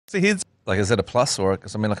So here's Like, is it a plus or?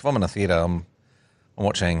 Because I mean, like, if I'm in a theatre, I'm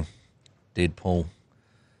watching Deadpool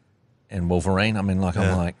and Wolverine. I mean, like,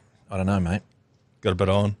 I'm like, I don't know, mate. got a bit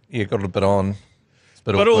on. Yeah, got a bit on. It's a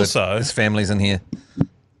bit But awkward. also- There's families in here.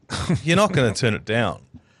 You're not going to turn it down.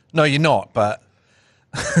 No, you're not. But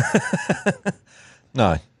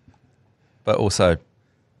no. But also,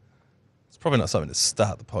 It's probably not something to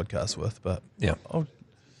start the podcast with, but yeah. I'll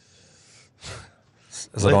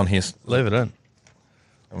Is it on here? leave it in.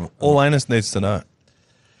 All Anus needs to know.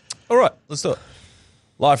 All right, let's do it.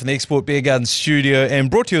 Live from the Export Beer Garden studio and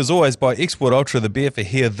brought to you as always by Export Ultra, the beer for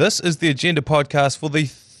here. This is the Agenda podcast for the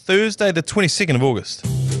Thursday, the 22nd of August.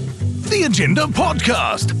 The Agenda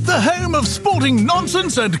Podcast, the home of sporting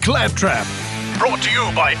nonsense and claptrap. Brought to you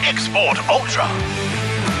by Export Ultra.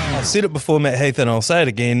 I've said it before, Matt Heath, and I'll say it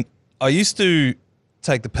again. I used to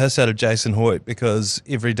take the piss out of Jason Hoyt because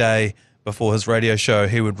every day before his radio show,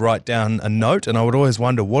 he would write down a note, and I would always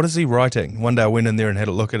wonder, what is he writing? One day I went in there and had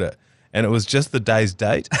a look at it, and it was just the day's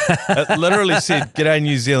date. It literally said, "G'day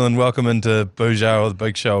New Zealand, welcome into Bouger or the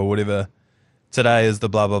Big Show or whatever. Today is the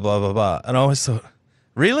blah, blah, blah, blah, blah." And I always thought,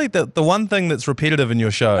 really? The one thing that's repetitive in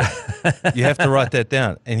your show, you have to write that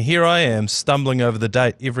down. And here I am stumbling over the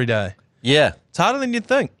date every day. Yeah. It's harder than you'd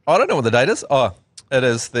think. I don't know what the date is. Oh, it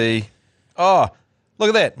is the... Oh, look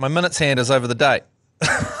at that. My minutes hand is over the date.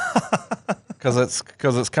 Because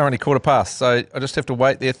it's currently 15:15. So I just have to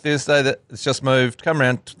wait there. Thursday, that it's just moved. Come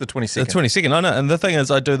around to the 22nd. The 22nd, I know. And the thing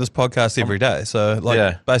is, I do this podcast every day. So,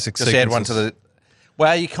 basic just add one to the...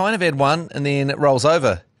 Well, you kind of add one and then it rolls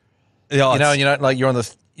over. Yeah, You know, and you don't, like, you're on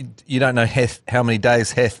the... You don't know how many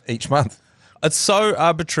days hath each month. it's so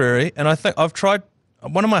arbitrary. And I think I've tried...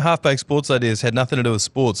 One of my half-baked sports ideas had nothing to do with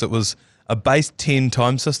sports. It was a base 10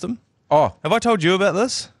 time system. Oh. Have I told you about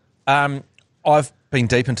this? I've been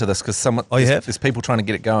deep into this because you have? there's people trying to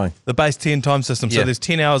get it going. The base 10 time system. So Yeah. there's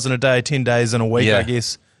 10 hours in a day, 10 days in a week, Yeah. I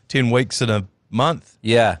guess, 10 weeks in a month.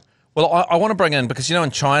 Yeah. Well, I want to bring in, because, you know,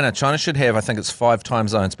 in China should have, I think it's 5 time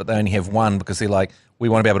zones, but they only have one because they're like, we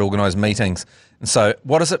want to be able to organise meetings. And so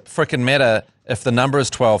what does it frickin' matter if the number is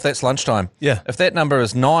 12? That's lunchtime. Yeah. If that number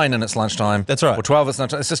is 9 and it's lunchtime. That's right. Or 12 it's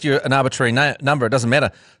lunchtime. It's just an arbitrary number. It doesn't matter.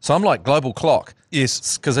 So I'm like global clock.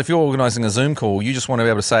 Yes. Because if you're organising a Zoom call, you just want to be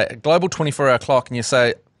able to say global 24-hour clock and you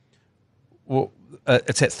say, well,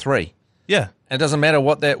 it's at 3. Yeah. And it doesn't matter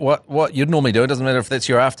what you'd normally do. It doesn't matter if that's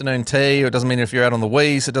your afternoon tea, or it doesn't matter if you're out on the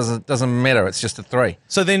wheeze. It doesn't matter. It's just at 3.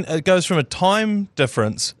 So then it goes from a time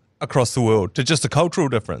difference across the world to just a cultural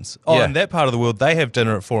difference. Oh, Yeah. in that part of the world, they have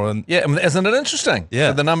dinner at 4, and Yeah, isn't it interesting?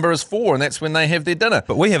 Yeah. So the number is 4, and that's when they have their dinner.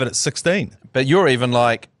 but we have it at 16. But you're even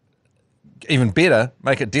better,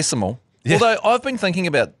 make it decimal. Yeah. Although I've been thinking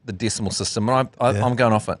about the decimal system, and I'm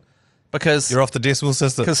going off it. Because You're off the decimal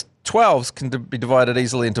system. 12s can be divided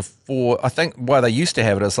easily into 4. I think why they used to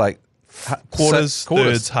have it is like Quarters,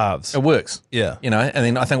 thirds, halves. It works. Yeah. You know, and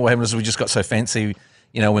then I think what happened is we just got so fancy,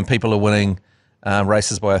 you know, when people are winning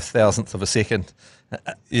races by 1,000th of a second.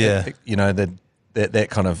 Yeah. You know, that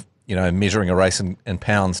kind of, you know, measuring a race in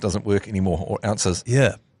pounds doesn't work anymore, or ounces.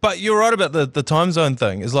 Yeah. But you're right about the time zone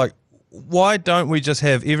thing. It's like, why don't we just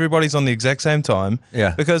have everybody's on the exact same time?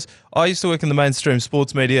 Yeah. Because I used to work in the mainstream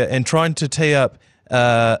sports media and trying to tee up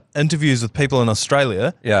interviews with people in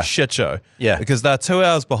Australia, Yeah. shit show. Yeah. Because they're 2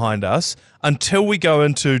 hours behind us until we go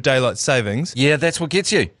into daylight savings. Yeah, that's what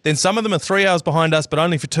gets you. Then some of them are 3 hours behind us, but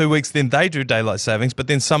only for 2 weeks. Then they do daylight savings, but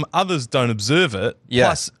then some others don't observe it. Yeah.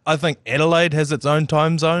 Plus, I think Adelaide has its own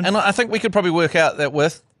time zone. And I think we could probably work out that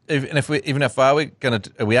with, even if we are going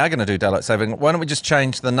to do daylight saving, why don't we just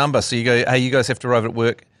change the number? So you go, hey, you guys have to arrive at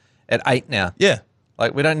work at 8 now. Yeah.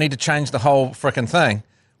 Like, we don't need to change the whole frickin' thing.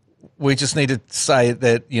 We just need to say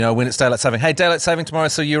that, you know, when it's daylight saving, hey, daylight saving tomorrow,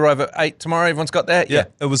 so you arrive at 8 tomorrow. Everyone's got that? Yeah.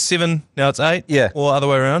 It was 7, now it's 8. Yeah. Or other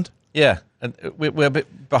way around. Yeah. And we're a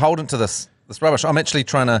bit beholden to this rubbish. I'm actually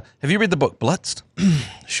trying to... Have you read the book Blitzed?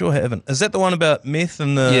 Sure haven't. Is that the one about meth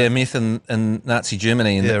and the... Yeah, meth in Nazi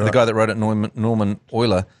Germany. And Yeah, the right. guy that wrote it, Norman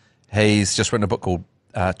Euler, he's just written a book called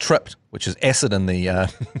Tripped, which is acid in the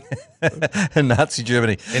in Nazi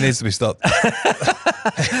Germany. It needs to be stopped.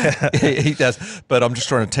 He does. But I'm just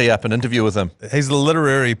trying to tee up an interview with him. He's the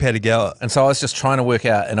literary Paddy Gower. And so I was just trying to work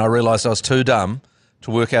out, and I realised I was too dumb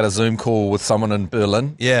to work out a Zoom call with someone in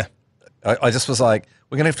Berlin. Yeah. I just was like,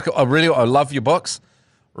 we're going to have to... I love your books.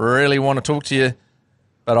 Really want to talk to you,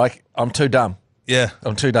 but I'm too dumb. Yeah.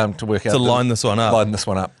 I'm too dumb to work out... To line this one up. Line this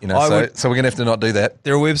one up, you know. So we're going to have to not do that.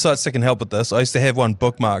 There are websites that can help with this. I used to have one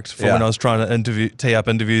bookmarked for Yeah. when I was trying to tee up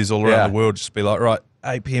interviews all around Yeah. the world. Just be like, right,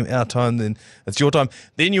 8 p.m. our time, then it's your time.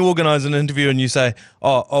 Then you organise an interview and you say,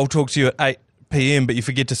 oh, I'll talk to you at 8 p.m., but you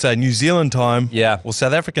forget to say New Zealand time Yeah. or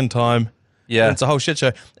South African time. Yeah. And it's a whole shit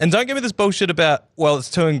show. And don't give me this bullshit about, well,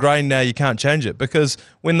 it's too ingrained now, you can't change it. Because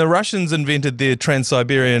when the Russians invented their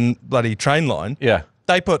Trans-Siberian bloody train line,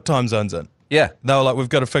 they put time zones in. Yeah. They were like, we've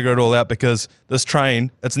got to figure it all out because this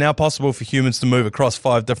train, it's now possible for humans to move across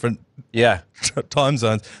 5 different time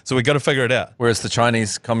zones. So we've got to figure it out. Whereas the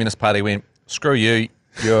Chinese Communist Party went, screw you.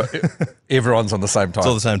 Everyone's on the same time. It's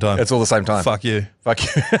all the same time. It's all the same time. Fuck you. Fuck you.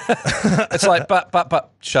 It's like,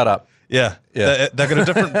 but, shut up. Yeah. They've got a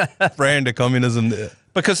different brand of communism there.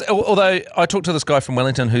 Because although I talked to this guy from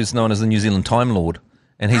Wellington who's known as the New Zealand Time Lord,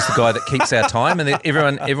 and he's the guy that keeps our time, and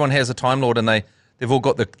everyone has a Time Lord, and they've all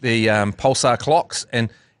got the pulsar clocks, and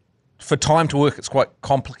for time to work, it's quite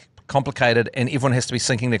complicated, and everyone has to be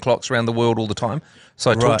syncing their clocks around the world all the time.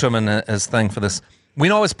 So I talked to him in his thing for this.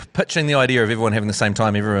 When I was pitching the idea of everyone having the same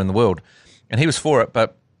time everywhere in the world, and he was for it,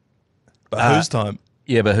 but whose time?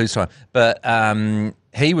 Yeah, but whose time? But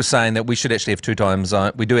he was saying that we should actually have 2 time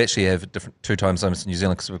zones. We do actually have different 2 time zones in New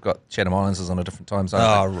Zealand because we've got Chatham Islands is on a different time zone.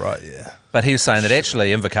 Oh, right, yeah. But he was saying that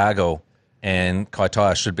actually Invercargill and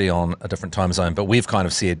Kaitaia should be on a different time zone. But we've kind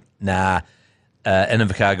of said, nah, in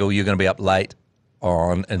Invercargill you're going to be up late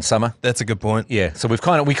in summer. That's a good point. Yeah, so we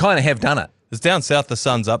kind of have done it. It's down south, the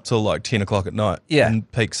sun's up till like 10 o'clock at night in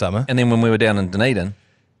peak summer. And then when we were down in Dunedin,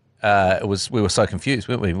 we were so confused,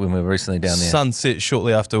 weren't we, when we were recently down there? Sunset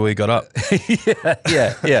shortly after we got up.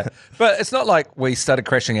 yeah. But it's not like we started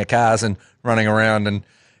crashing our cars and running around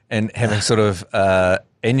and having sort of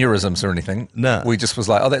aneurysms or anything. No. We just was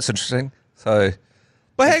like, oh, that's interesting. So,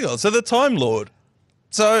 But hang on, so the Time Lord.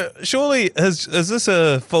 So surely is this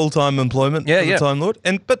a full-time employment for the Time Lord?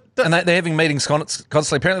 And they're having meetings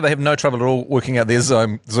constantly. Apparently they have no trouble at all working out their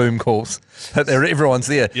Zoom calls. Everyone's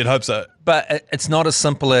there. You'd hope so. But it's not as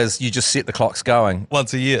simple as you just set the clocks going.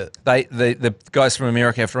 Once a year. The guys from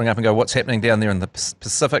America have to ring up and go, what's happening down there in the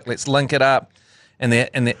Pacific? Let's link it up. And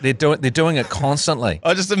they're doing it constantly.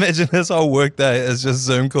 I just imagine his whole workday is just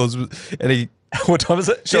Zoom calls, and he. What time is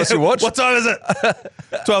it? Show us your watch. What time is it?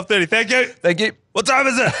 12:30. Thank you. What time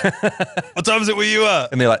is it? What time is it where you are?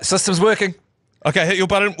 And they're like, system's working. Okay, hit your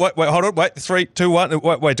button. Wait, hold on. Wait, 3, 2, 1.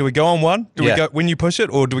 Wait, do we go on 1? Do we go when you push it,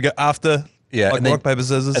 or do we go after? Yeah, like rock, paper,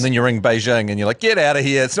 scissors. And then you ring Beijing and you're like, get out of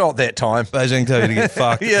here. It's not that time. Beijing tell you to get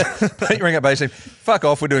fucked. Yeah, you ring up Beijing. Fuck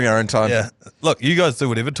off. We're doing our own time. Yeah. Look, you guys do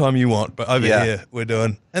whatever time you want, but over here we're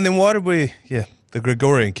doing. And then why did we? Yeah, the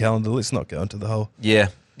Gregorian calendar. Let's not go into the whole. Yeah.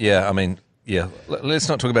 I mean, yeah. Let's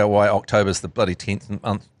not talk about why October's the bloody 10th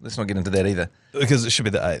month. Let's not get into that either. Because it should be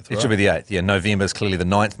the 8th. Right? It should be the 8th. Yeah. November's clearly the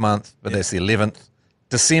 9th month, but that's the 11th.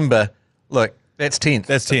 December. Look, that's 10th.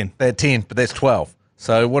 That's 10. They're 10, but that's 12.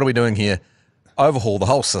 So what are we doing here? Overhaul the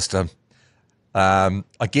whole system. I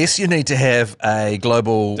guess you need to have a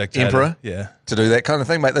global dictator, emperor to do that kind of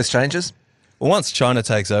thing, make those changes. Well, once China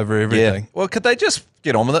takes over everything. Yeah. Well, could they just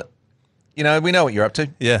get on with it? You know, we know what you're up to.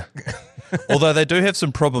 Yeah. Although they do have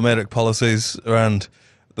some problematic policies around.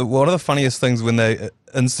 One of the funniest things when they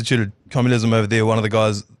instituted communism over there, one of the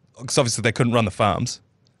guys, because obviously they couldn't run the farms.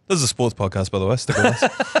 This is a sports podcast, by the way. Stick with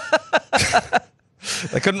us.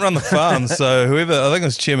 They couldn't run the farms, so whoever, I think it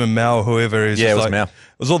was Chairman Mao or whoever, he's it was like, Mao. it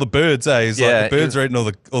was all the birds, eh? He's like, the birds are eating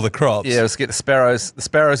all the crops. Yeah, let's get the sparrows. The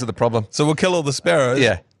sparrows are the problem. So we'll kill all the sparrows.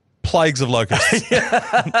 Yeah. Plagues of locusts.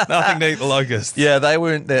 Nothing to eat the locusts. Yeah, they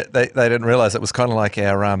weren't. They didn't realise it was kind of like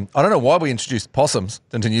our. I don't know why we introduced possums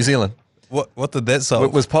into New Zealand. What did that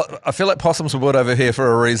solve? I feel like possums were brought over here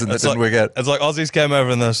for a reason that didn't work out. It's like Aussies came over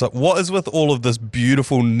and they're just like, what is with all of this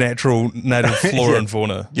beautiful natural native flora and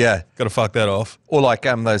fauna? Yeah. Got to fuck that off. Or like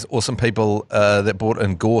those awesome people that brought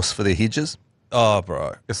in gorse for their hedges. Oh,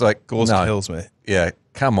 bro. It's like, gorse kills me. Yeah,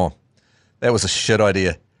 come on. That was a shit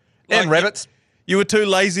idea. Like, and rabbits. You were too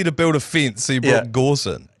lazy to build a fence, so you brought gorse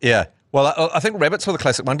in. Yeah. Well, I think rabbits were the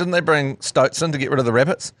classic one. Didn't they bring stoats in to get rid of the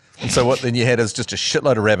rabbits? And so what then you had is just a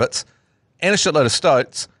shitload of rabbits and a shitload of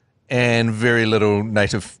stoats and very little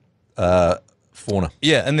native fauna.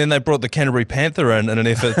 Yeah, and then they brought the Canterbury Panther in an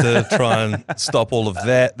effort to try and stop all of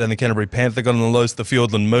that. Then the Canterbury Panther got on the loose. The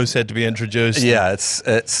Fiordland Moose had to be introduced. Yeah,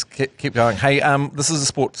 it's keep going. Hey, this is a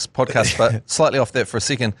sports podcast, but slightly off that for a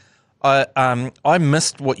second. I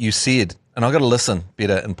missed what you said, and I've got to listen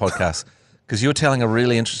better in podcasts because you were telling a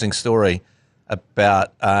really interesting story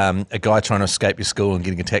about a guy trying to escape your school and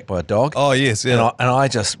getting attacked by a dog. Oh, yes, yeah. And I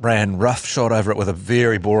just ran roughshod over it with a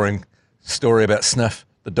very boring story about Sniff,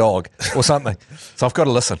 the dog, or something. So I've got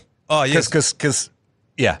to listen. Oh, yes. Because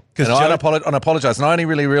I apologise. And I only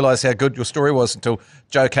really realised how good your story was until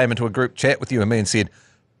Joe came into a group chat with you and me and said,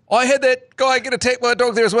 I had that guy get attacked by a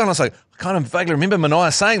dog there as well. And I was like, I kind of vaguely remember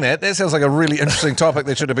Manaia saying that. That sounds like a really interesting topic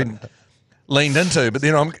that should have been leaned into. But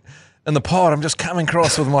then I'm in the pod, I'm just coming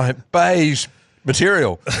across with my beige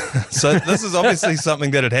material. So this is obviously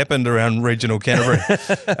something that had happened around regional Canterbury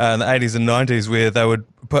in the 80s and 90s, where they would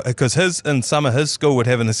put, because in summer his school would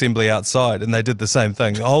have an assembly outside, and they did the same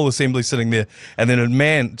thing. The whole assembly sitting there, and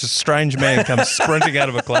then strange man comes sprinting out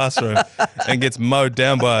of a classroom and gets mowed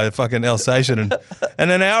down by a fucking Alsatian,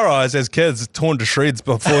 and in our eyes as kids, torn to shreds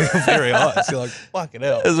before your very eyes. You're like, fucking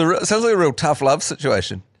hell. Sounds like a real tough love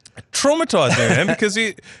situation. Traumatized me, man,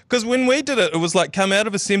 because when we did it, it was like come out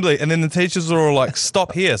of assembly and then the teachers were all like,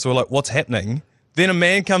 stop here. So we're like, what's happening? Then a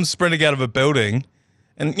man comes sprinting out of a building,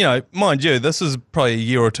 and mind you, this is probably a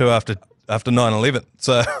year or two after 9/11.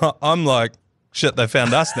 So I'm like, shit, they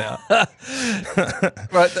found us now.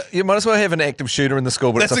 Right, you might as well have an active shooter in the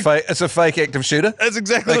school, but it's a fake active shooter. That's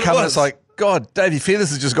exactly what it come was. And it's like, God, Davey Feathers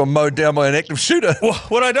has just got mowed down by an active shooter. Well,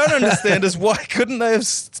 what I don't understand is why couldn't they have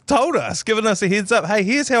told us, given us a heads up, hey,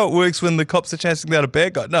 here's how it works when the cops are chasing down a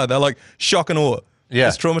bad guy. No, they're like shock and awe. Yeah.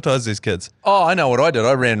 It's traumatized these kids. Oh, I know what I did.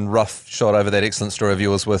 I ran roughshod over that excellent story of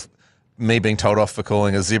yours with me being told off for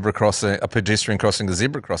calling a pedestrian crossing a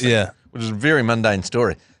zebra crossing. Yeah. Which is a very mundane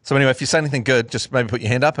story. So anyway, if you say anything good, just maybe put your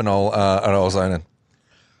hand up and I'll zone in.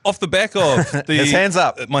 Off the back of the... His hands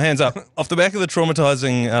up. My hand's up. Off the back of the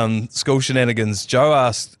traumatizing school shenanigans, Joe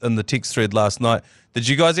asked in the text thread last night, did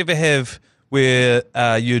you guys ever have where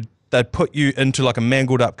they'd put you into like a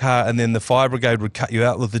mangled up car and then the fire brigade would cut you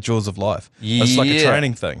out with the jaws of life? It's like a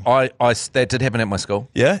training thing. That did happen at my school.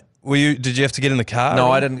 Yeah? Did you have to get in the car? No,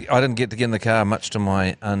 I didn't get to get in the car, much to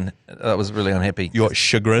my that was really unhappy. Your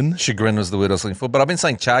chagrin? Chagrin was the word I was looking for, but I've been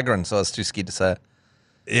saying chagrin, so I was too scared to say it.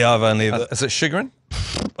 Yeah, I've only... is it chagrin?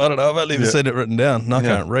 I don't know. I've only ever seen it written down. And I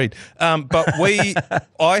can't read. But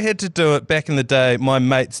I had to do it back in the day. My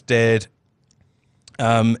mate's dad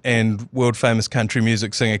and world famous country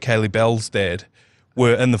music singer Kaylee Bell's dad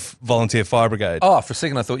were in the volunteer fire brigade. Oh, for a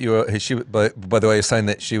second I thought you were. By the way, you're saying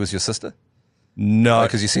that she was your sister? No,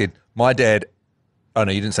 because you said my dad. Oh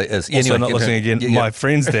no, you didn't say is. Also, anyway, not listening again. Yeah. My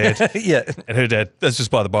friend's dad, and her dad. That's just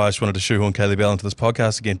by the by. I just wanted to shoehorn Kaylee Bell into this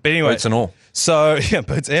podcast again. But anyway, boots and all. So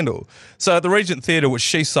boots and all. So at the Regent Theatre, which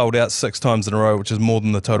she sold out 6 times in a row, which is more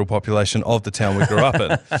than the total population of the town we grew up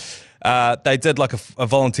in. They did like a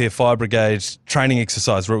volunteer fire brigade training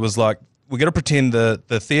exercise where it was like, we're going to pretend the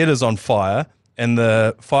theatre's on fire and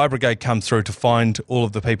the fire brigade comes through to find all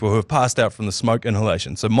of the people who have passed out from the smoke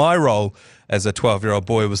inhalation. So my role as a 12-year-old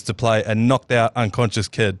boy was to play a knocked out unconscious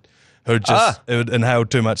kid who had inhaled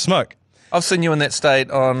too much smoke. I've seen you in that state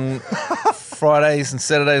on Fridays and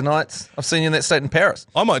Saturday nights. I've seen you in that state in Paris.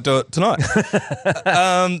 I might do it tonight.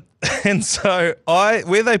 And so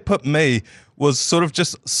where they put me was sort of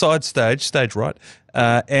just stage right,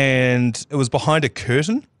 and it was behind a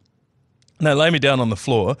curtain. And they lay me down on the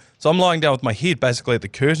floor. So I'm lying down with my head basically at the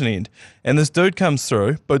curtain end. And this dude comes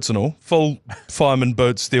through, boots and all, full fireman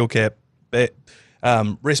boots, steel cap,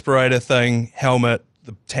 respirator thing, helmet,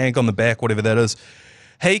 the tank on the back, whatever that is.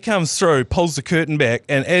 He comes through, pulls the curtain back,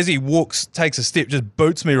 and as he walks, takes a step, just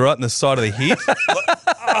boots me right in the side of the head.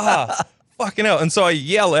 Fucking hell. And so I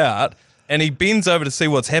yell out, and he bends over to see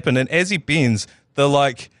what's happened. And as he bends, the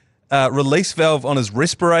release valve on his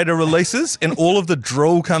respirator releases, and all of the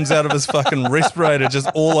drool comes out of his fucking respirator just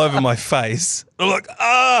all over my face. I'm like,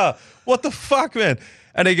 what the fuck, man?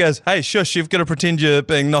 And he goes, hey, shush, you've got to pretend you're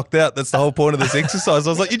being knocked out. That's the whole point of this exercise. I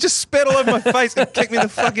was like, you just spat all over my face and kicked me in the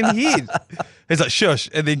fucking head. He's like, shush,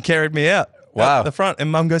 and then carried me out the front. And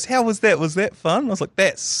Mum goes, how was that? Was that fun? I was like,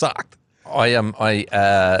 that sucked. I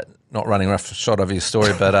not running roughshod over your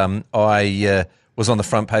story, but I was on the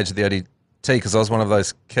front page of the ODT because I was one of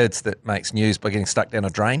those kids that makes news by getting stuck down a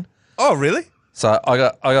drain. Oh, really? So I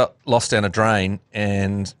got lost down a drain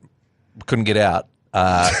and couldn't get out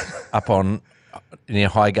up on near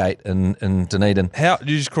Highgate in Dunedin. How did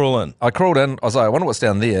you just crawl in? I crawled in. I was like, I wonder what's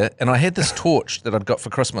down there. And I had this torch that I'd got for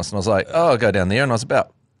Christmas, and I was like, I'll go down there. And I was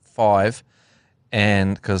about 5,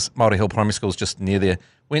 and because Māori Hill Primary School is just near there,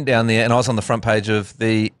 went down there, and I was on the front page of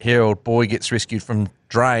the Herald. Boy gets rescued from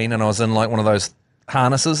drain, and I was in like one of those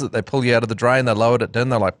harnesses that they pull you out of the drain. They lowered it down.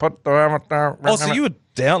 They're like, put the helmet down. Oh, so you were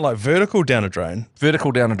down, like vertical down a drain?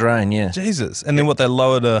 Vertical down a drain, yeah. Jesus. And then what, they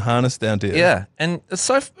lowered a harness down to you? Yeah. And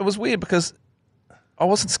it was weird because I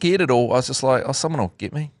wasn't scared at all. I was just like, someone will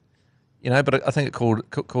get me. But I think it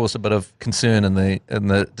caused a bit of concern in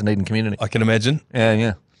the Dunedin community. I can imagine.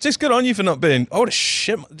 Yeah. Just good on you for not being... I would have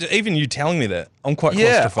shit... Even you telling me that. I'm quite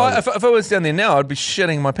claustrophobic. If I was down there now, I'd be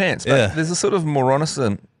shitting my pants. But there's a sort of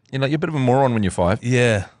moronism. You're a bit of a moron when you're 5.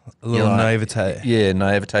 Yeah. A little naivete. Yeah,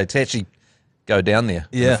 naivete. To actually go down there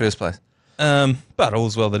in the first place. But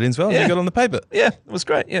all's well that ends well. You got on the paper. Yeah, it was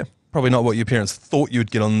great, yeah. Probably not what your parents thought you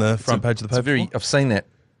would get on the front page of the paper. I've seen that.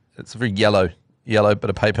 It's a very yellow yellow bit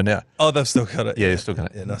of paper now. Oh, they've still got it. Yeah, they've still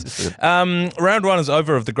got it. Yeah, nice. Round one is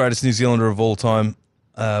over of the greatest New Zealander of all time.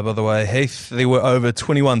 By the way, Heath, there were over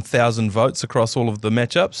 21,000 votes across all of the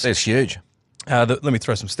matchups. That's huge. Let me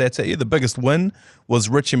throw some stats at you. The biggest win was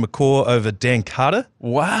Richie McCaw over Dan Carter,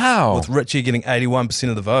 Wow. with Richie getting 81%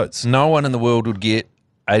 of the votes. No one in the world would get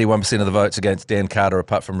 81% of the votes against Dan Carter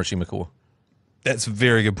apart from Richie McCaw. That's a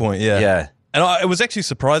very good point, yeah. Yeah. And it was actually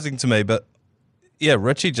surprising to me, but yeah,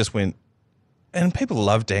 Richie just went, and people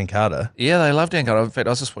love Dan Carter. Yeah, they love Dan Carter. In fact,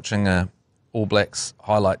 I was just watching All Blacks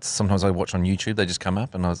highlights. Sometimes I watch on YouTube. They just come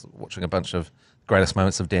up, and I was watching a bunch of greatest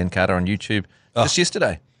moments of Dan Carter on YouTube just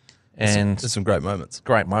yesterday. And There's some great moments.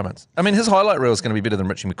 great moments. I mean, his highlight reel is going to be better than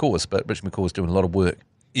Richie McCaw's, but Richie McCaw's doing a lot of work.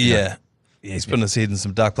 Yeah. He's putting his head in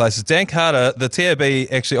some dark places. Dan Carter, the TAB,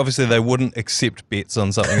 actually, obviously they wouldn't accept bets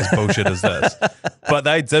on something as bullshit as this, but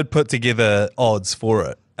they did put together odds for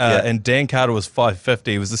it. And Dan Carter was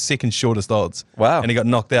 550. He was the second shortest odds. Wow. And he got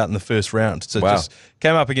knocked out in the first round. So Wow. just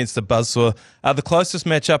came up against a buzzsaw. The closest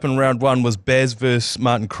matchup in round one was Baz versus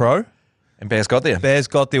Martin Crowe. And Baz got there. Baz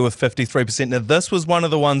got there with 53%. Now, this was one of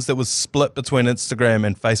the ones that was split between Instagram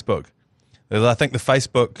and Facebook. I think the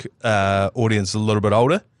Facebook audience is a little bit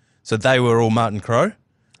older, so they were all Martin Crowe.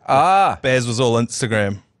 Baz was all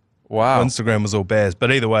Instagram. Wow. Instagram was all Baz.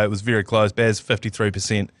 But either way, it was very close. Baz,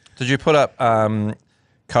 53%. Did you put up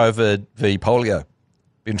COVID v polio?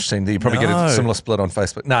 Be interesting. You probably get a similar split on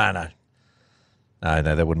Facebook. No,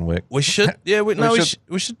 that wouldn't work. We should,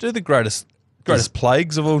 we should do the greatest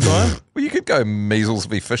plagues of all time. Well, you could go measles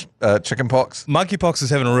v chicken pox. Monkeypox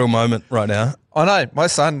is having a real moment right now. I know. My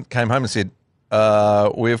son came home and said,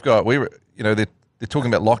 they're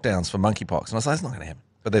talking about lockdowns for monkeypox. And I was like, that's not going to happen.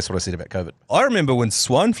 But that's what I said about COVID. I remember when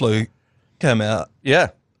swine flu came out. Yeah.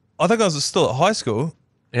 I think I was still at high school.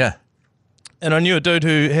 Yeah. And I knew a dude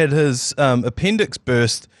who had his appendix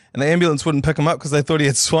burst and the ambulance wouldn't pick him up because they thought he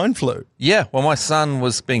had swine flu. Yeah. Well, my son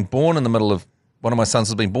was being born in the middle of, one of my sons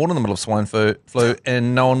was being born in the middle of swine flu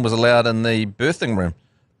and no one was allowed in the birthing room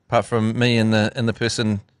apart from me and the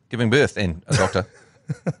person giving birth and a doctor.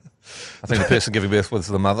 I think the person giving birth was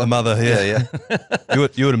the mother. The mother, yeah. Yeah. You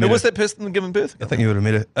would have met Who her. was that person giving birth? I think you would have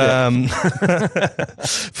met her.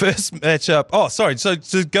 First matchup. Oh, sorry. So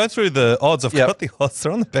to go through the odds, I've got the odds.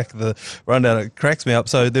 They're on the back of the rundown. It cracks me up.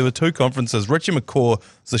 So there were two conferences. Richie McCaw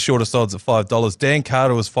was the shortest odds at $5. Dan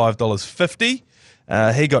Carter was $5.50.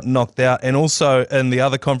 He got knocked out. And also in the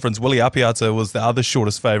other conference, Willie Apiata was the other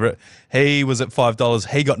shortest favourite. He was at $5.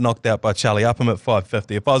 He got knocked out by Charlie Upham at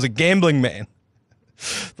 $5.50. If I was a gambling man,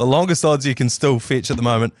 the longest odds you can still fetch at the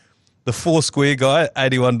moment, the four square guy at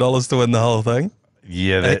 $81 to win the whole thing.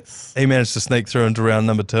 Yeah, that's... He managed to sneak through into round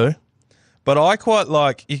number 2. But I quite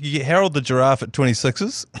like, you could get Harold the Giraffe at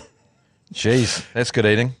 26s. Jeez, that's good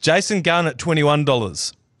eating. Jason Gunn at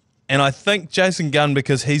 $21. And I think Jason Gunn,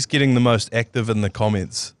 because he's getting the most active in the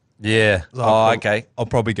comments. Yeah. So Okay. I'll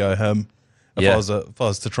probably go him if I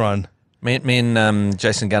was to try and... Me and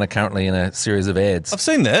Jason Gunn are currently in a series of ads. I've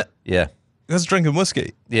seen that. Yeah. He's drinking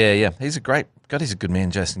whiskey. Yeah. He's a good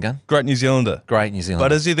man, Jason Gunn. Great New Zealander. Great New Zealander.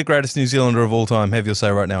 But is he the greatest New Zealander of all time? Have your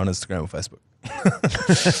say right now on Instagram or Facebook.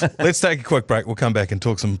 Let's take a quick break. We'll come back and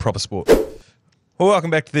talk some proper sport. Well,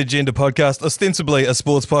 welcome back to the Agenda Podcast, ostensibly a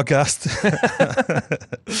sports podcast.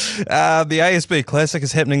 The ASB Classic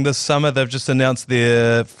is happening this summer. They've just announced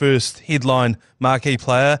their first headline marquee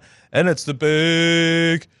player, and it's the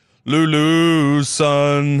big Lulu's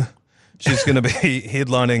son. She's going to be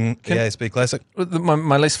headlining the ASB Classic.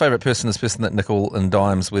 My least favourite person is the person that nickel and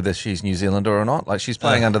dimes whether she's New Zealander or not. Like, she's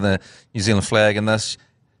playing under the New Zealand flag and this.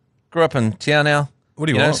 Grew up in Te Anau. What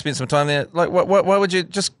do you want? Spent some time there. Like, why would you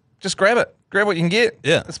just grab it? Grab what you can get.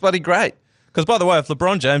 Yeah. It's bloody great. Because, by the way, if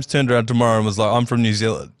LeBron James turned around tomorrow and was like, I'm from New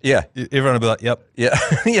Zealand, Yeah. everyone would be like, yep. Yeah.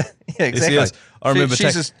 yeah, exactly. Yes, I remember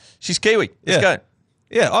she's Kiwi. Let's go.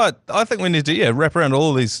 Yeah, I think we need to wrap around all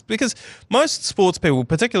of these, because most sports people,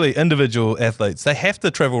 particularly individual athletes, they have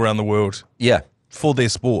to travel around the world Yeah. for their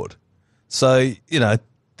sport. So,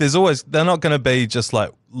 they're not going to be just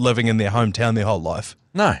like living in their hometown their whole life.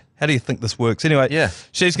 No. How do you think this works? Anyway,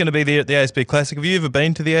 she's going to be there at the ASB Classic. Have you ever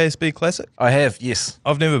been to the ASB Classic? I have, yes.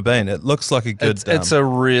 I've never been. It looks like a good... It's a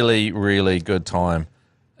really, really good time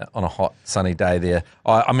on a hot, sunny day there.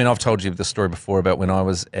 I mean, I've told you the story before about when I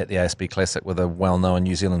was at the ASB Classic with a well-known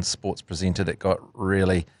New Zealand sports presenter that got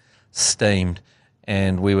really steamed,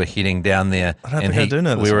 and we were heading down there. I do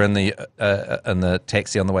know this. We were in the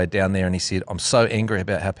taxi on the way down there, and he said, "I'm so angry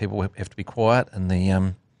about how people have to be quiet and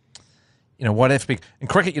the why do they have to be in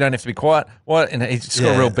cricket? You don't have to be quiet. What?" And he just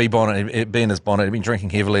got a real bee bonnet, bee in his bonnet. He'd been drinking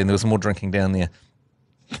heavily, and there was more drinking down there.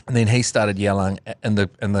 And then he started yelling in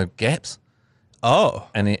the gaps. Oh.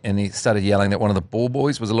 And he started yelling that one of the ball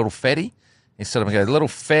boys was a little fatty. He stood up and goes, little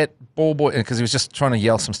fat ball boy, because he was just trying to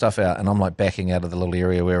yell some stuff out, and I'm like backing out of the little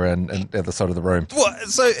area we're in at the other side of the room. What?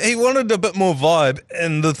 So he wanted a bit more vibe,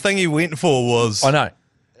 and the thing he went for was I know.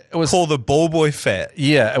 It was call the ball boy fat.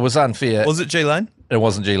 Yeah, it was unfair. Was it G Lane? It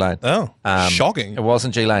wasn't G Lane. Oh, shocking. It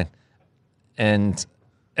wasn't G Lane. And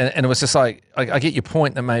it was just like, I get your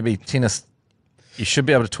point that maybe tennis, you should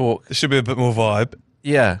be able to talk. There should be a bit more vibe.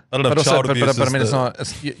 Yeah, I don't know if child abuse but I mean,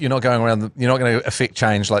 is you're not going around. You're not going to affect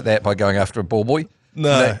change like that by going after a ball boy.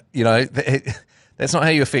 No, that's not how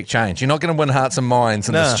you affect change. You're not going to win hearts and minds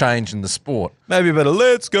in this change in the sport. Maybe a bit of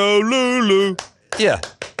let's go Lulu. Yeah.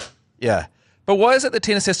 But why is it that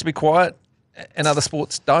tennis has to be quiet and other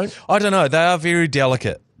sports don't? I don't know. They are very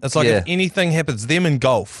delicate. It's like if anything happens, them in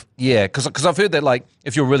golf. Yeah, because I've heard that like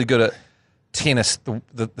if you're really good at tennis,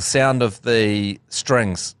 the sound of the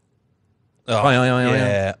strings.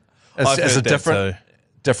 Yeah, It's a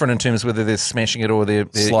different in terms of whether they're smashing it or they're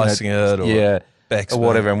slicing it or backspin. or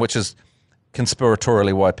whatever, and which is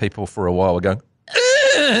conspiratorially why people for a while were going.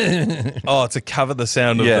 To cover the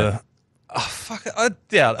sound of the. Oh fuck! I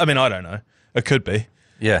mean, I don't know. It could be.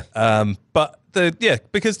 Yeah. But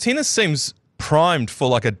because tennis seems primed for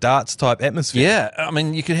like a darts type atmosphere. Yeah, I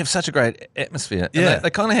mean, you can have such a great atmosphere. And they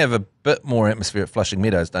kind of have a bit more atmosphere at Flushing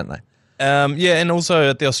Meadows, don't they? And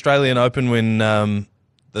also at the Australian Open when the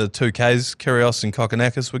 2Ks, Kyrgios and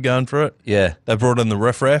Kokkinakis were going for it. Yeah. They brought in the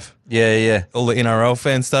riffraff. Yeah. All the NRL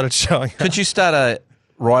fans started showing up. Could you start a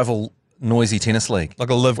rival noisy tennis league?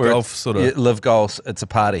 Like a live golf sort of. Yeah, live golf, it's a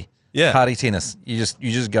party. Yeah. Party tennis. You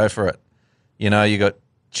just go for it. You know, you got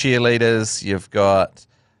cheerleaders, you've got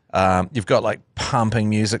like pumping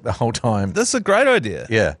music the whole time. This is a great idea.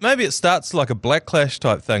 Yeah. Maybe it starts like a Black Clash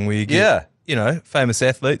type thing where you get, famous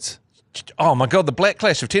athletes. Oh my God, the Black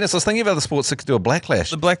Clash of tennis. I was thinking of other sports that could do a Black Clash.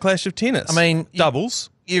 The Black Clash of tennis. I mean, doubles.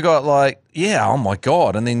 You got like, oh my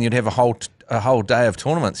God. And then you'd have a whole day of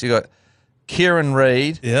tournaments. You got Kieran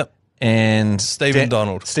Reid. Yep. And Stephen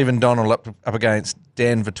Donald. Stephen Donald up against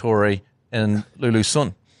Dan Vittori and Lulu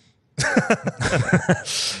Sun.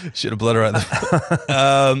 Should obliterate them.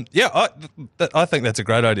 I think that's a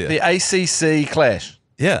great idea. The ACC clash.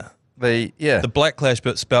 Yeah. The Black Clash,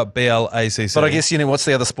 but spelled BLACC. But I guess, what's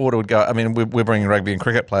the other sport it would go? I mean, we're bringing rugby and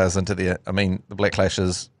cricket players into the Black Clash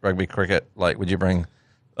is rugby, cricket. Like, would you bring...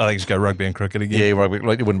 I think just go rugby and cricket again. Yeah, rugby.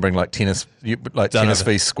 Like, you wouldn't bring like tennis, tennis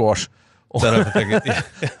v squash. Don't overthink it.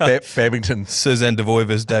 Yeah. Badminton. Suzanne Devoy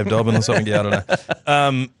versus Dave Dobbin or something. Yeah, I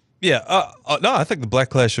don't know. No, I think the Black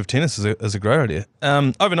Clash of tennis is a great idea.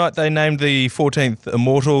 Overnight, they named the 14th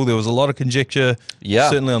Immortal. There was a lot of conjecture,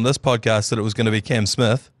 certainly on this podcast, that it was going to be Cam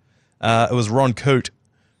Smith. It was Ron Coote,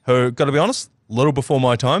 who, got to be honest, a little before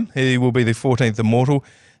my time. He will be the 14th Immortal.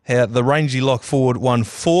 The rangy lock forward won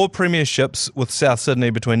 4 premierships with South Sydney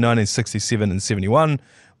between 1967 and 71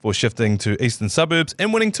 before shifting to Eastern Suburbs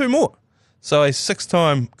and winning 2 more. So a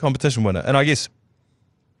 6-time competition winner. And I guess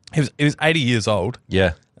he was 80 years old.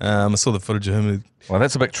 Yeah. I saw the footage of him. Well,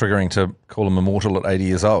 that's a bit triggering to call him immortal at 80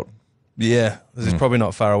 years old. Yeah. He's probably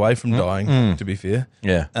not far away from dying, to be fair.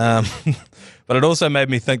 Yeah. But it also made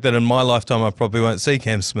me think that in my lifetime I probably won't see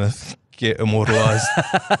Cam Smith get immortalised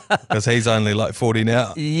because he's only like 40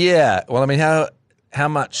 now. Yeah. Well, I mean, how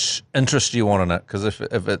much interest do you want in it? Because if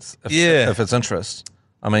it's interest,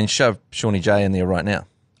 I mean, shove Shawnee J in there right now.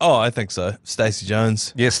 Oh, I think so. Stacey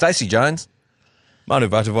Jones. Yeah, Stacey Jones. Manu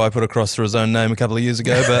Vatuvai put across for his own name a couple of years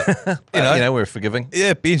ago, but we're forgiving.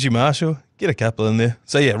 Yeah, Benji Marshall, get a couple in there.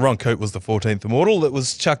 So yeah, Ron Coote was the 14th Immortal that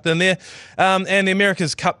was chucked in there. And the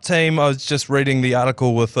America's Cup team, I was just reading the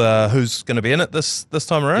article with who's going to be in it this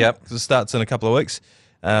time around. Yep. It starts in a couple of weeks.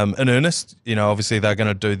 In earnest, obviously they're going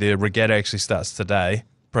to do their regatta actually starts today,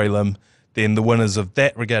 prelim. Then the winners of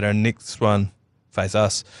that regatta and next one face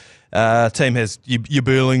us. Team has your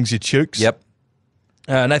Burlings, your Tukes. Yep.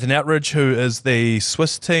 Nathan Outridge, who is the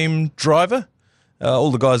Swiss team driver.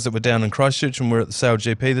 All the guys that were down in Christchurch and were at the Sail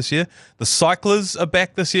GP this year. The cyclers are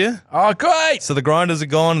back this year. Oh, great! So the grinders are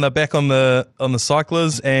gone and they're back on the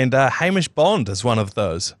cyclers. And Hamish Bond is one of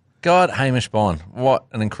those. God, Hamish Bond. What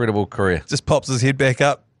an incredible career. Just pops his head back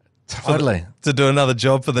up. Totally. To do another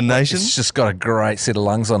job for the nation. He's just got a great set of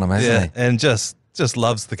lungs on him, hasn't he? And just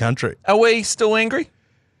loves the country. Are we still angry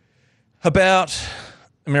about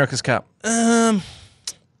America's Cup?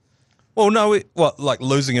 Well, no, like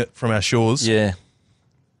losing it from our shores? Yeah.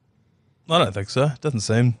 I don't think so. It doesn't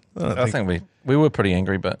seem. I think we were pretty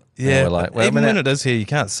angry, but yeah, we're like, well, even when it is here, you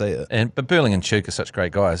can't see it. But Burling and Tuke are such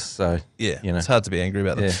great guys, so it's hard to be angry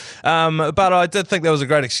about them. Yeah. But I did think that was a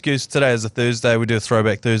great excuse. Today is a Thursday. We do a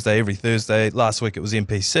Throwback Thursday every Thursday. Last week it was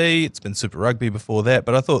NPC. It's been Super Rugby before that,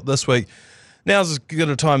 but I thought this week Now's as good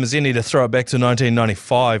a time as any to throw it back to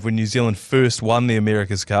 1995 when New Zealand first won the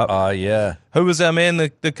America's Cup. Oh, yeah. Who was our man,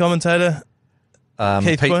 the commentator?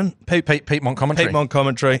 Heath Quinn? Pete Montgomery. Pete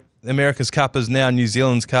Montgomery. The America's Cup is now New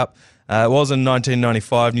Zealand's Cup. It was in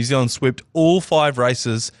 1995. New Zealand swept all 5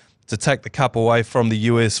 races to take the cup away from the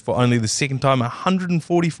US for only the second time in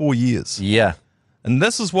 144 years. Yeah. And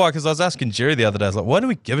this is why, because I was asking Jerry the other day, I was like, why do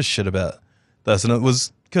we give a shit about this? And it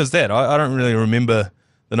was because I don't really remember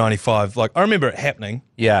the 95. Like, I remember it happening.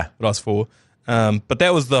 Yeah. But I was 4. But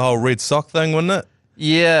that was the whole red sock thing, wasn't it?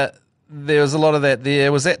 Yeah. There was a lot of that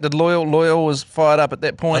there. Did Loyal? Loyal was fired up at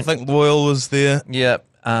that point. I think Loyal was there. Yeah.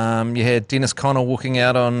 You had Dennis Connor walking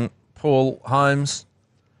out on Paul Holmes.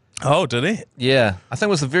 Oh, did he? Yeah. I think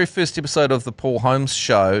it was the very first episode of the Paul Holmes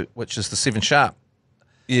show, which is the 7 Sharp.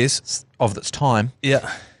 Yes. Of its time.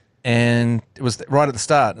 Yeah. And it was right at the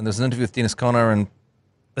start, and there was an interview with Dennis Connor, and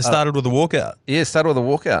it started with a walkout. Yeah, it started with a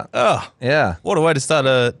walkout. Oh. Yeah. What a way to start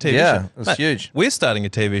a TV show. Yeah, it was Mate, huge. We're starting a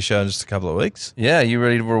TV show in just a couple of weeks. Yeah, you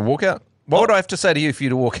ready for a walkout? What would I have to say to you for you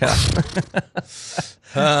to walk out?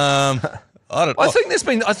 I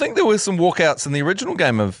think there were some walkouts in the original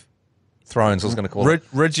Game of Thrones, I was going to call it.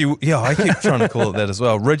 Reggie, yeah, I keep trying to call it that as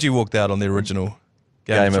well. Reggie walked out on the original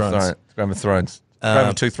Game of Thrones. Game of Thrones. Game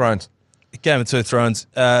of 2 Thrones. Game of 2 Thrones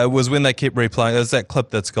was when they kept replaying. There's that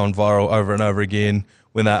clip that's gone viral over and over again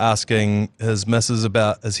when they're asking his missus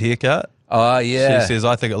about his haircut. Oh, yeah. She says,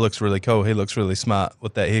 I think it looks really cool. He looks really smart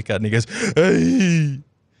with that haircut. And he goes, hey.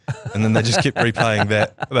 And then they just kept replaying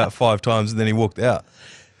that about 5 times, and then he walked out.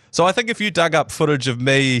 So I think if you dug up footage of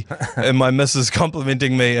me and my missus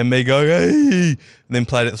complimenting me and me going, hey, and then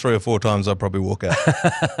played it 3 or 4 times, I'd probably walk out.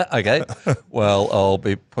 Okay. Well, I'll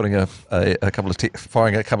be putting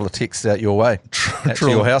firing a couple of texts out your way, to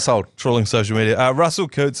your household. Trolling social media. Russell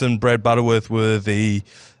Coates and Brad Butterworth were the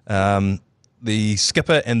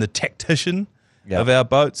skipper and the tactician of our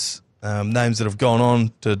boats. Names that have gone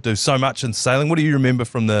on to do so much in sailing. What do you remember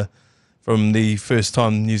from the first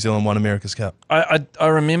time New Zealand won America's Cup? I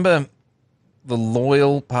remember the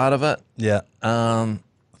Loyal part of it. Yeah.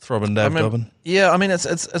 Throbbing Dave Dobbin. Yeah, I mean it's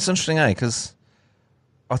interesting, because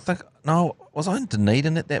I think was I in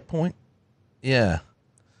Dunedin at that point? Yeah.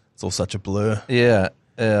 It's all such a blur. Yeah.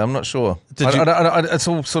 I'm not sure. It's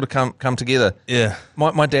all sort of come together. Yeah.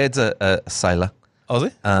 My dad's a sailor. Oh,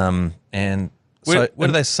 is he? And where do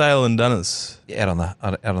they sail in Dunners? Out on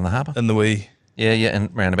the harbour. In the wee. Yeah, and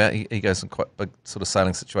roundabout. He goes in quite big sort of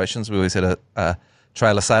sailing situations. We always had a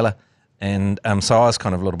trailer sailor, and so I was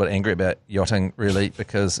kind of a little bit angry about yachting, really,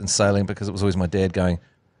 because it was always my dad going,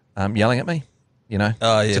 yelling at me,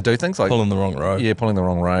 to do things like pulling the wrong rope. Yeah, pulling the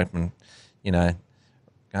wrong rope, and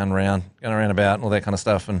going around about and all that kind of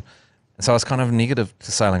stuff, and so I was kind of negative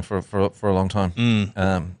to sailing for a long time.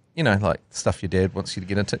 Like stuff your dad wants you to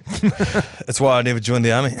get into. That's why I never joined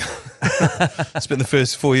the army. Spent the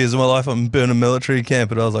first 4 years of my life on Burnham military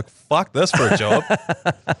camp, and I was like, fuck this for a job.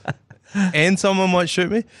 And someone might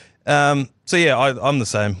shoot me. So yeah, I'm the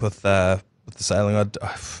same with the sailing.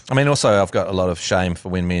 I mean, also I've got a lot of shame for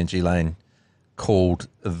when me and G Lane called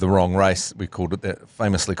the wrong race. We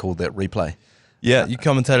famously called that replay. Yeah, you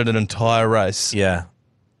commentated an entire race. Yeah.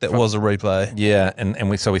 That was a replay. Yeah,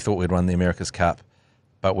 and we thought we'd won the America's Cup.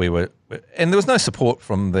 But and there was no support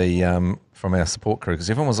from from our support crew because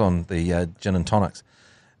everyone was on the gin and tonics,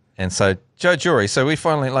 and so Joe Jury. So we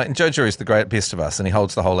finally and Joe Jury's the best of us, and he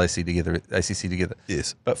holds the whole ACC together.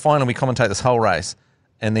 Yes. But finally, we commentate this whole race,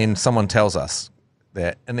 and then someone tells us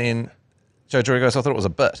that, and then Joe Jury goes, "I thought it was a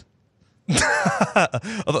bit." I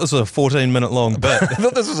thought this was a 14-minute long bit. I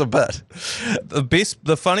thought this was a bit.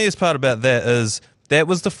 The funniest part about that is. That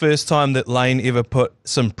was the first time that Lane ever put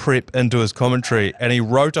some prep into his commentary, and he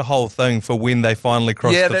wrote a whole thing for when they finally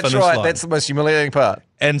crossed the finish line. Yeah, that's right. That's the most humiliating part.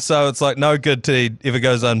 And so it's like no good deed ever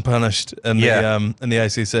goes unpunished in the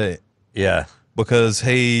ACC. Yeah, because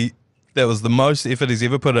that was the most effort he's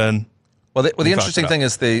ever put in. Well, the interesting thing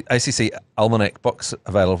is the ACC Almanac book's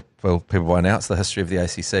available for people by now. It's the history of the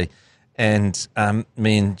ACC, and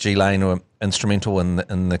me and G Lane were instrumental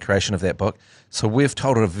in the creation of that book. So we've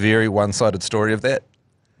told a very one-sided story of that.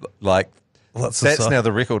 That's now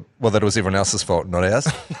the record. Well, that it was everyone else's fault, not ours.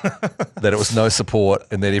 That it was no support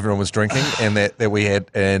and that everyone was drinking and that we had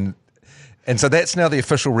and so that's now the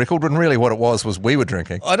official record. When really what it was we were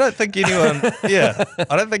drinking. I don't think anyone.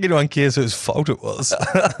 I don't think anyone cares whose fault it was.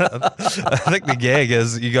 I think the gag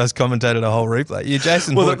is you guys commentated a whole replay. You,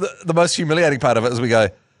 Jason. Well, the most humiliating part of it is we go.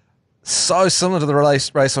 So similar to the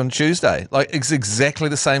race on Tuesday. It's exactly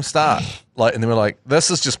the same start. And then we're like, this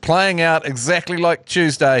is just playing out exactly like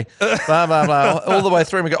Tuesday. Blah, blah, blah, all the way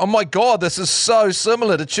through. And we go, oh my God, this is so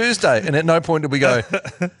similar to Tuesday. And at no point did we go,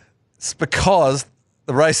 it's because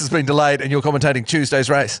the race has been delayed and you're commentating Tuesday's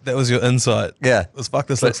race. That was your insight. Yeah. Let's fuck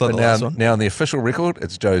this looks like the last one. Now on the official record,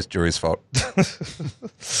 it's Joe's jury's fault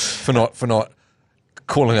for not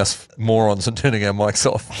calling us morons and turning our mics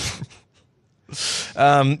off.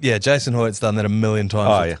 Jason Hoyt's done that a million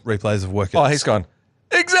times with replays of wickets. Oh, he's gone.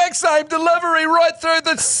 Exact same delivery right through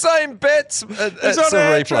the same bets. It's a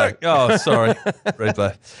replay. Oh, sorry.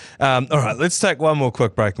 Replay. All right, let's take one more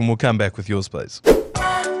quick break and we'll come back with yours, please.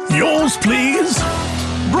 Yours, please.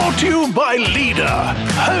 Brought to you by Leader,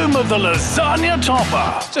 home of the lasagna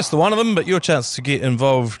topper. Just the one of them, but your chance to get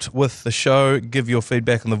involved with the show, give your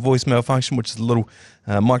feedback on the voicemail function, which is a little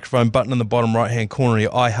microphone button in the bottom right-hand corner of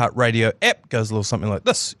your iHeartradio app. Goes a little something like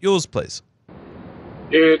this. Yours, please.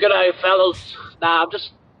 Yeah, g'day, fellas.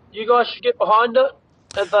 You guys should get behind it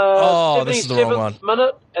at the this is the wrong one. 77th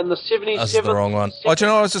minute and the 77th. This is the wrong one. Oh, do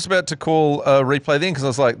you know, I was just about to call a replay then because I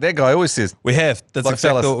was like, that guy always says. We have. That's like,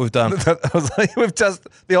 exactly fellas. what we've done. I was like, we've just,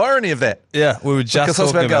 the irony of that. Yeah, we were just because I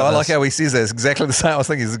was talking about to go, about I like this. how he says that. It's exactly the same. I was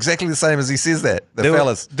thinking it's exactly the same as he says that.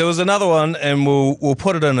 Fellas. There was another one, and we'll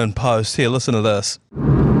put it in post. Here, listen to this.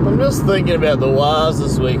 I'm just thinking about the Wars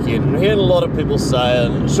this weekend. I'm hearing a lot of people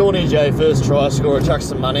saying Shawnee J first try scorer, chuck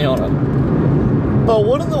some money on it. But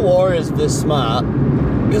wouldn't the Warriors, if they're smart,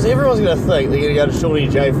 because everyone's going to think they're going to go to Shawnee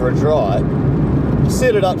J for a try,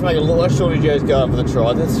 set it up to make it look like Shawnee J's going for the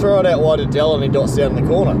try, then throw it out wide to Dallin and he dots down in the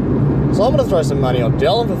corner. So I'm going to throw some money on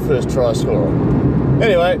Dallin for first try scorer.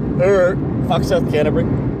 Anyway, fuck South Canterbury.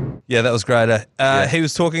 Yeah, that was great. He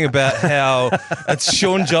was talking about how it's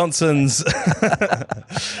Sean Johnson's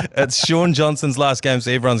last game,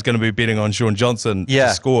 so everyone's going to be betting on Sean Johnson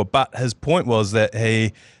to score. But his point was that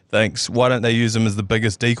he thinks, why don't they use him as the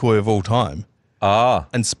biggest decoy of all time?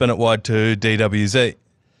 And spin it wide to DWZ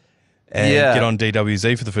and get on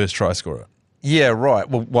DWZ for the first try scorer. Yeah, right.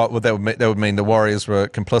 Well, that would mean the Warriors were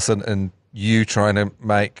complicit in you trying to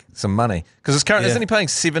make some money because it's currently isn't he paying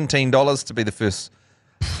 $17 to be the first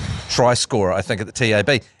try scorer, I think, at the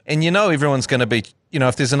TAB. And everyone's going to be,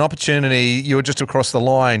 if there's an opportunity, you're just across the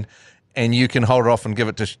line and you can hold it off and give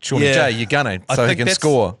it to Shawnee J, you're going to, so he can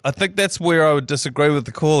score. I think that's where I would disagree with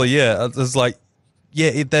the caller. Yeah, it's like,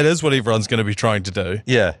 that is what everyone's going to be trying to do.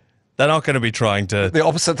 Yeah. They're not going to be trying to... The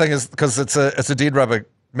opposite thing is because it's a dead rubber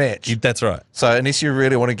match. That's right. So unless you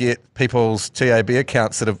really want to get people's TAB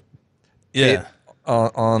accounts that have bet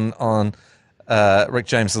on Rick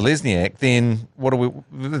James Lesniak, then what do we...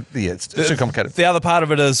 it's too complicated. The other part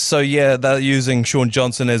of it is, they're using Sean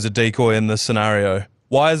Johnson as a decoy in this scenario.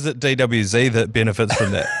 Why is it DWZ that benefits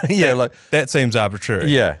from that? That seems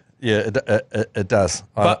arbitrary. Yeah, it does.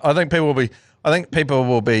 But I think people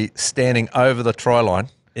will be standing over the try line.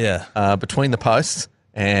 Yeah. Between the posts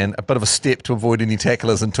and a bit of a step to avoid any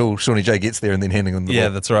tacklers until Shawnee J gets there and then handing them the ball. Yeah,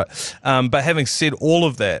 that's right. But having said all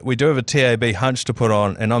of that, we do have a TAB hunch to put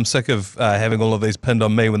on, and I'm sick of having all of these pinned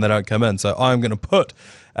on me when they don't come in. So I'm going to put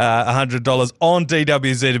 $100 on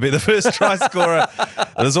DWZ to be the first try scorer.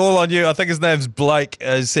 It is all on you. I think his name's Blake.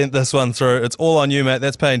 Sent this one through. It's all on you, mate.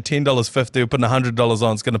 That's paying $10.50. We're putting $100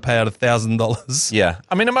 on. It's going to pay out $1,000. Yeah.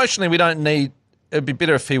 I mean, emotionally, we don't need... It'd be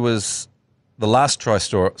better if he was the last try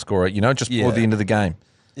scorer, just before the end of the game.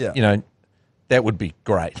 Yeah. That would be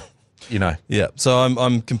great. Yeah. So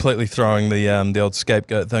I'm completely throwing the old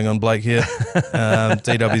scapegoat thing on Blake here.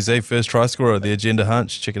 DWZ first try scorer, the agenda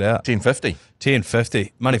hunch. Check it out.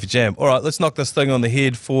 $10.50. Money for jam. All right, let's knock this thing on the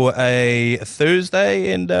head for a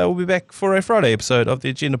Thursday, and we'll be back for a Friday episode of the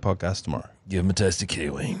Agenda Podcast tomorrow. Give him a tasty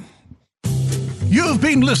kiwi. You've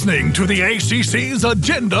been listening to the ACC's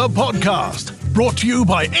Agenda Podcast, brought to you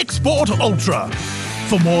by Export Ultra.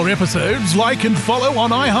 For more episodes, like and follow on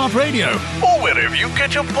iHeartradio or wherever you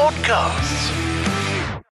get your podcasts.